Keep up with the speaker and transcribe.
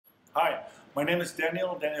Hi, my name is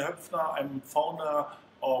Daniel Höpfner. I'm founder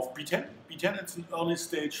of B10. B10 is an early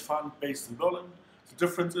stage fund based in Berlin. The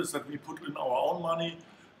difference is that we put in our own money,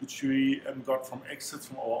 which we got from exits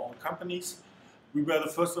from our own companies. We were the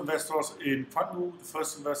first investors in Fundu, the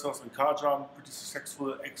first investors in CarJump, pretty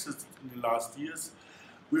successful exits in the last years.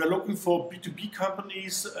 We are looking for B2B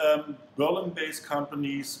companies, Berlin-based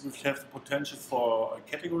companies which have the potential for a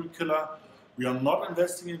category killer. We are not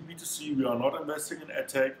investing in B2C, we are not investing in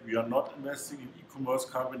EdTech, we are not investing in e-commerce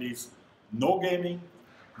companies. No gaming,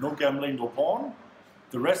 no gambling, no porn.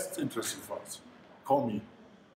 The rest is interesting for us. Call me.